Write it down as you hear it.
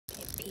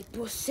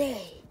People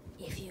say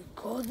if you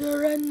go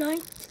there at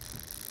night,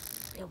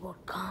 they will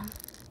come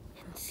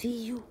and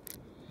see you,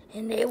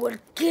 and they will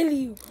kill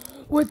you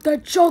with the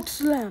choke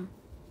slam.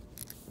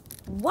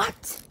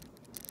 What?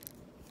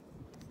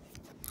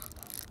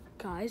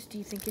 Guys, do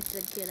you think it's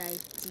a good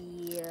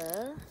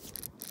idea?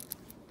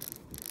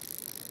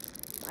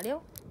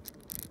 Mario?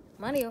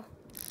 Mario?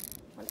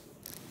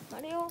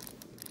 Mario?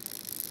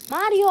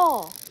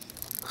 Mario!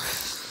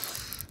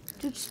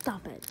 Dude,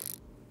 stop it.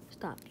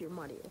 Stop, you're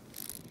Mario.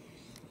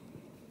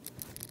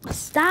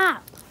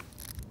 Stop!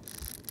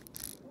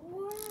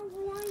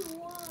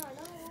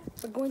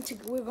 We're going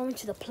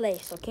to the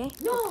place, okay?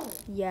 No!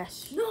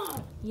 Yes.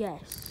 No!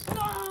 Yes.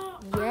 No!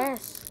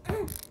 Yes.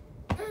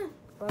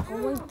 We're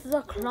going to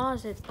the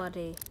closet,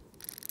 buddy.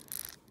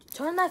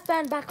 Turn that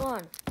fan back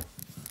on,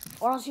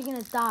 or else you're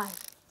gonna die.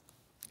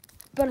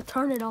 Better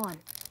turn it on.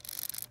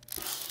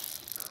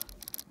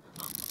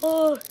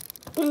 Oh,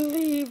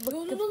 believe.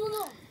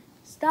 No.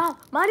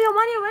 Stop. Mario,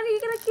 you're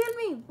gonna kill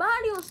me.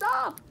 Mario,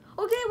 stop.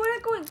 Okay, we're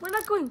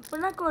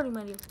not going,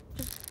 Mario.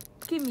 Just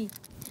give me.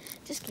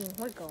 Just kidding,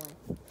 we're going.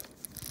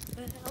 I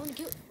want to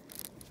kill.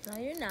 No,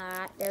 you're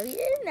not. No,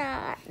 you're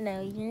not.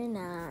 No, you're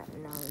not.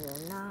 No,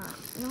 you're not.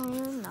 No,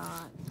 you're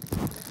not.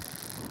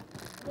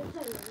 I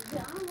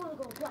don't want to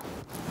go play.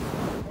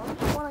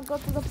 I want to go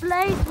to the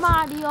place,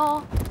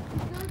 Mario.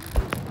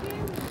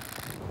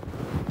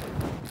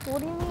 What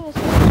do you mean it's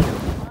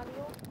scary,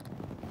 Mario?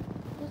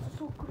 This is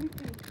so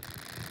creepy.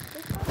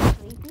 It's not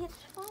creepy,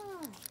 it's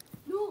fun.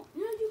 No,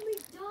 you may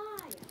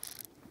die.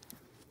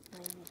 No,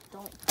 you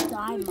don't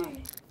die,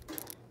 Mario.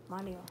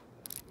 Mario.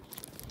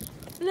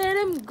 Let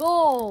him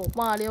go,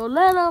 Mario.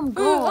 Let him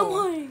go. I'm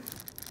hiding.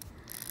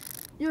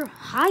 You're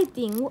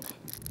hiding.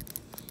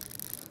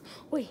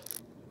 Wait,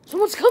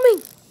 someone's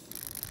coming.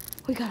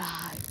 We gotta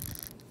hide.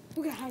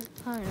 We gotta hide.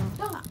 I know.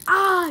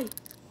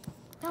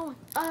 No. That one.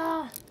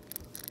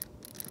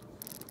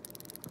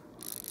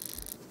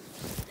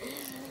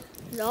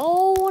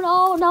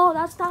 No.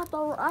 That's not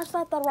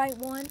the right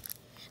one.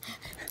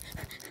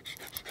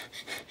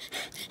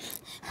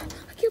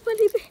 I can't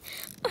believe it.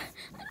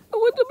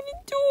 What am I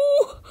do?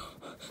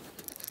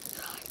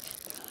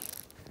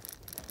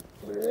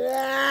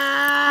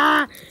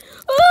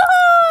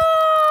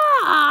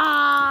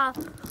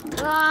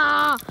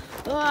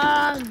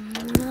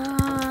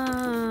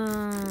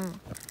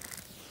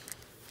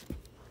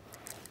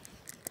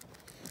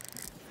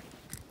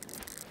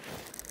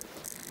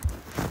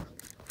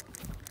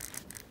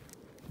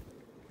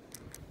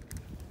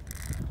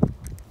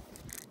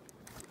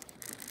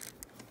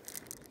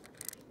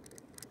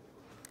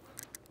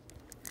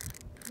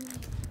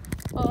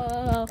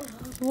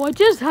 What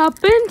just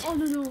happened? Oh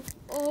no.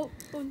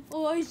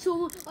 Oh, I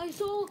saw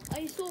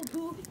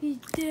who he's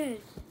dead.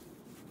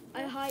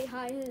 I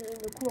hide in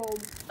the chrome.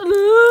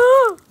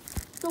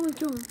 Someone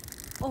killed him.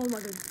 Oh my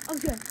god. I'm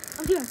scared.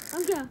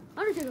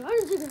 Undertaker.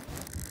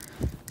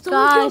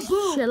 Guys,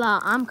 chill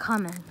out. I'm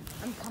coming to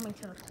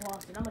the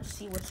closet. I'm gonna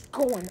see what's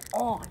going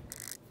on.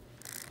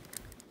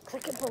 I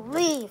can't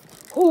believe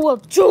who will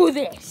do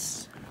this.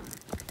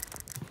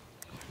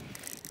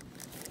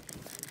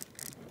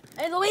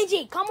 Hey,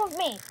 Luigi, come with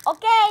me,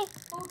 okay?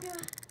 Okay.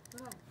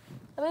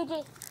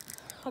 Luigi.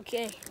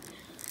 Okay.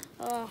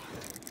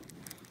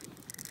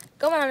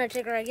 Come on,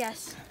 Undertaker, I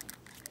guess.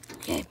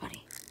 Okay,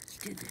 buddy. Let's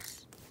do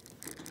this.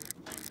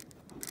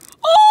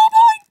 Oh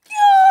my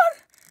god!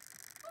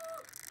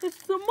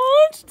 It's the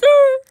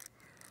monster!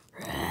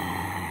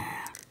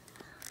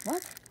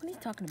 What? What are you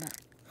talking about?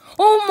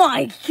 Oh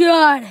my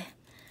god!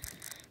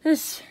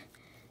 This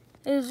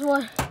is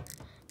one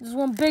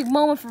big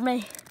moment for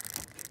me.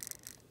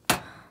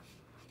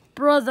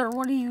 Brother,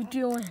 what are you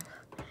doing?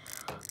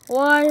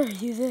 Why are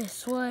you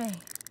this way?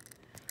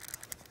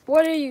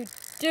 What are you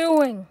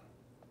doing?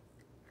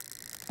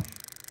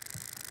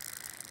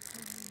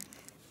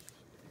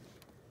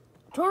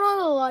 Turn on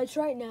the lights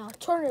right now.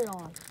 Turn it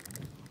on.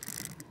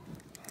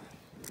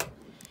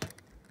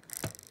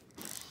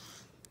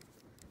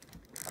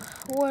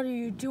 What are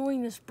you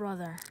doing this,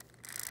 brother?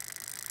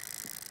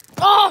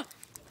 Oh!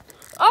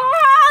 Oh,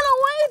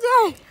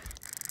 Luigi!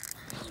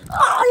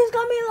 Oh, he's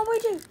got me,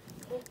 Luigi!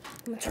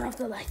 I'm gonna turn off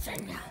the lights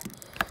right now.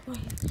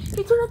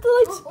 He turned off the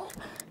lights.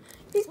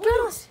 He's got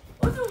us.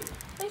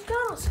 He's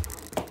got us.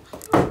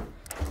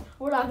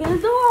 We're not gonna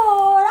do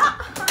it.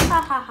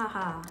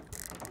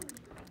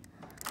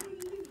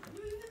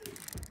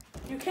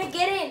 You can't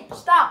get in.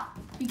 Stop.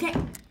 You can't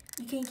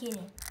get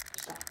in.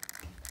 Stop.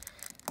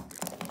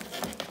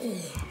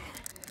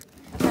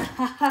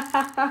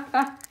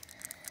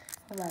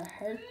 I'm gonna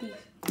hurt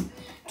these.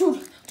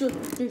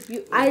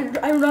 Dude, I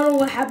don't know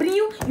what happened to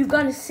you. You've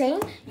gone insane.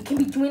 You can't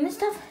be doing this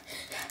stuff.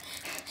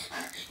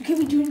 You can't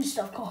be doing this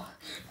stuff, Cole.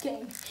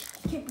 You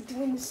can't be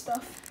doing this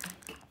stuff.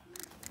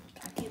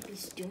 I can't be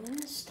doing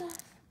this stuff.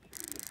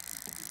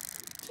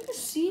 Did you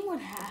see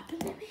what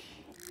happened to me?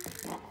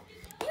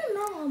 You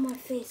know how my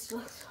face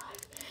looks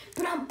like.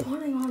 But I'm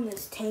putting on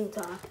this tank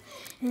top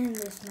and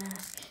this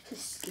mask to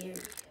scare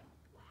you.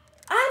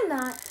 I'm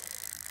not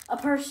a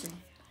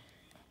person.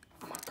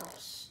 I'm a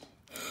ghost.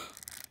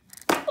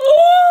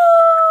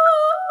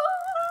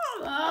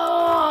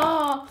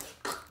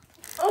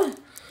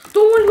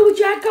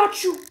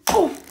 got you.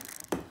 Oh.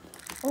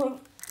 Oh.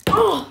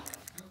 Oh.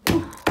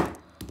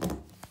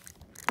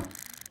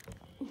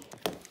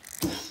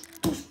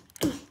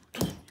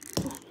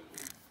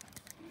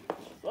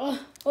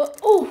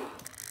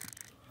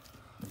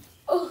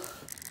 Oh.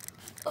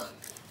 I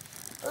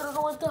don't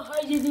know what to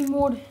hide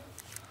anymore.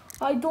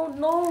 I don't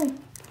know.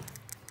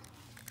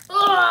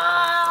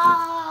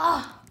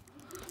 Ah!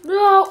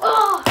 No!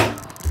 Ah!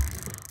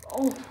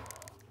 Oh.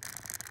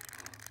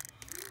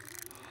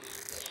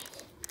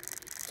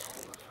 It's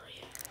over for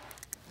you.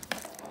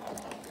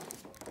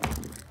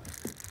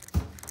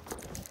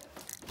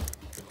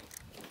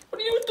 What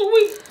are you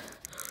doing?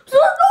 No!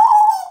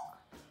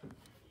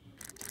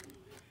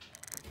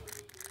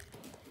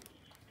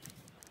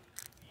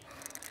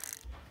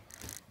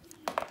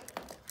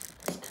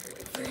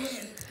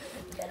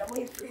 Gotta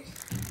wait for him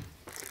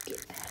to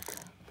get back up.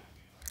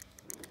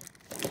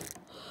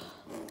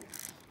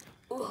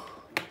 Oh.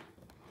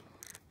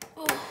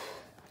 Oh.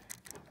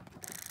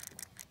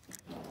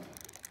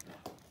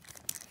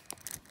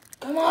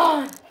 Come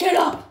on, get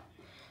up!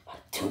 A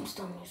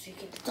tombstone means you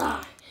get to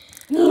die.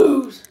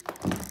 Lose!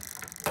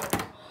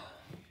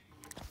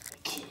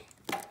 Okay.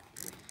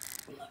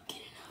 I'm not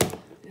getting up.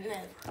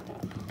 Never.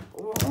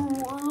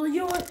 Oh, you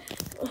know what?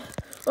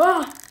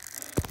 Ah!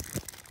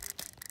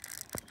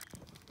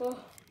 Oh.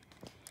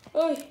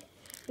 Hey,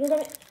 you got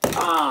me.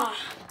 Ah!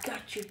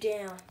 Got you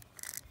down.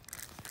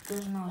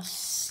 There's no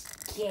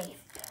escape.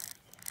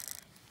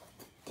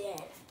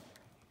 Dead.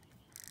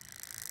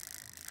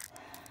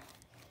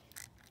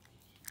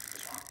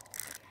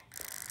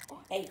 Oh,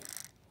 hey,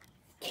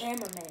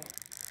 cameraman,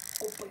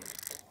 open the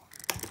door.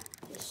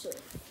 Yes, sir.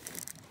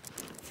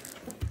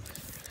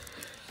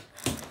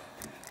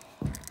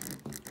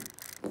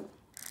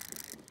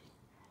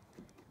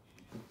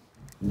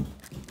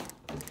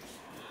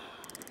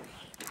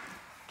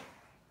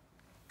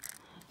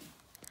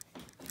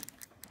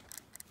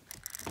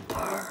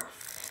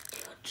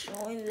 Perfect.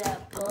 Join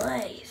that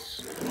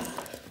place.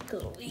 The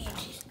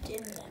Luigi's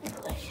in that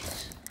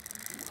place.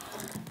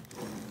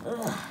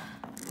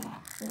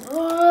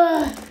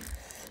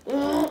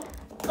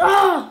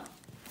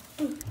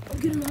 I'm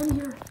getting out of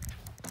here.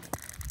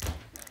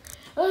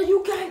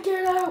 You can't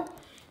get out.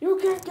 You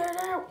can't get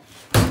out.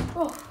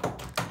 Oh.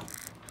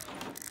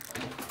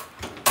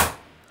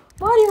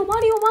 Mario.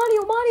 What?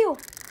 Mario?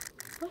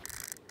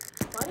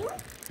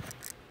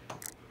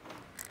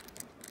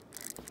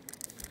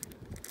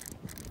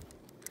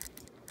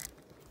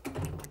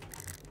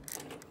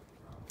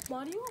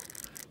 Mario?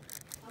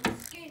 I'm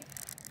scared.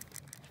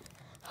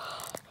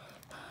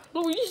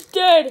 Luigi's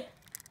dead.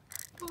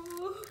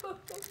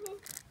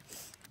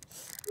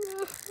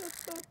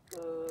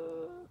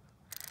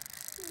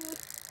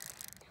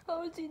 How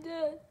is he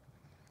dead?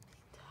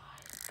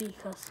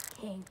 Because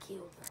Kane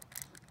killed him.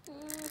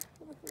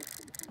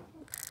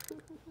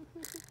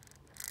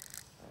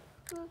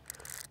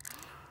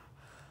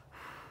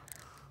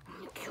 I'm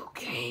gonna kill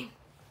Kane.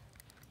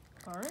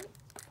 Alright,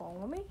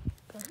 follow me.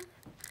 Go ahead.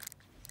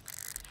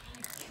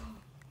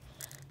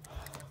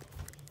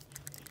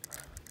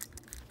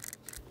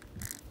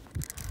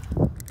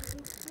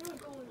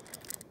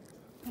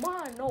 Come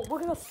on, no, we're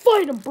gonna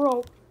fight him,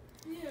 bro.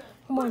 Yeah.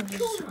 Come on,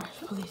 Jesus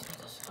Christ, please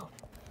make us help.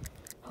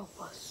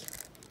 Help us.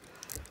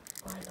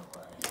 Right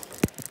away.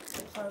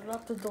 Sorry,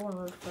 lock the door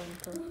and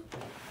refrigerator.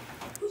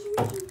 Where's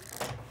Luigi?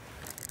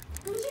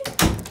 Where's he?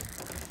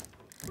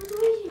 Where's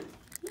Luigi?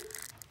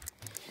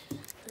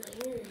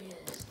 Here he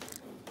is.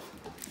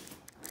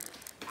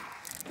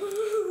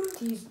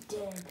 He's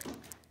dead.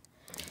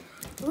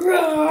 I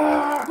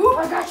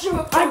got you.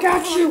 I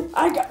got you.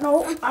 I got you.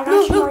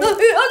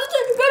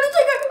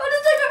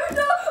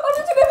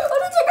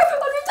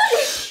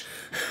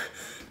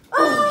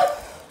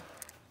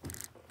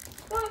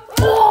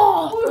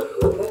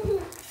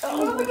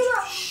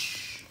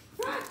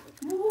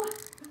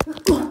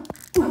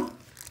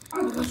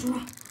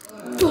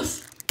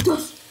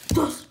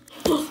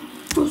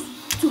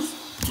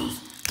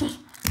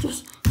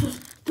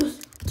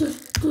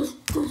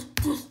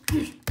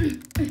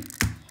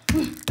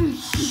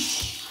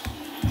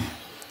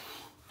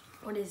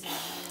 What is that?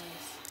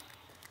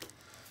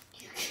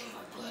 You killed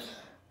my brother.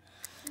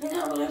 And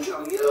I'm gonna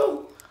kill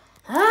you.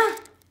 Huh?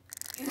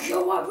 You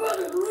killed my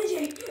brother, Luigi,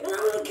 and I'm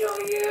gonna kill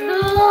you. No.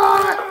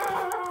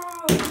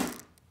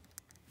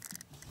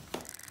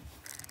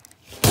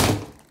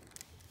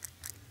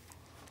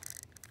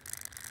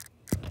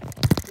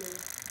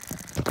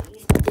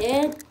 He's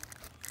dead.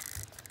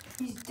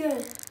 He's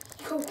dead.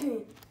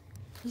 Cocaine.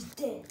 He's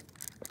dead.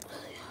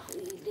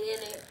 You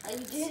did it. I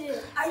did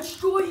it. I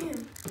destroyed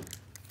him.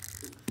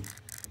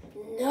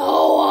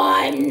 No,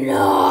 I'm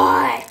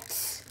not.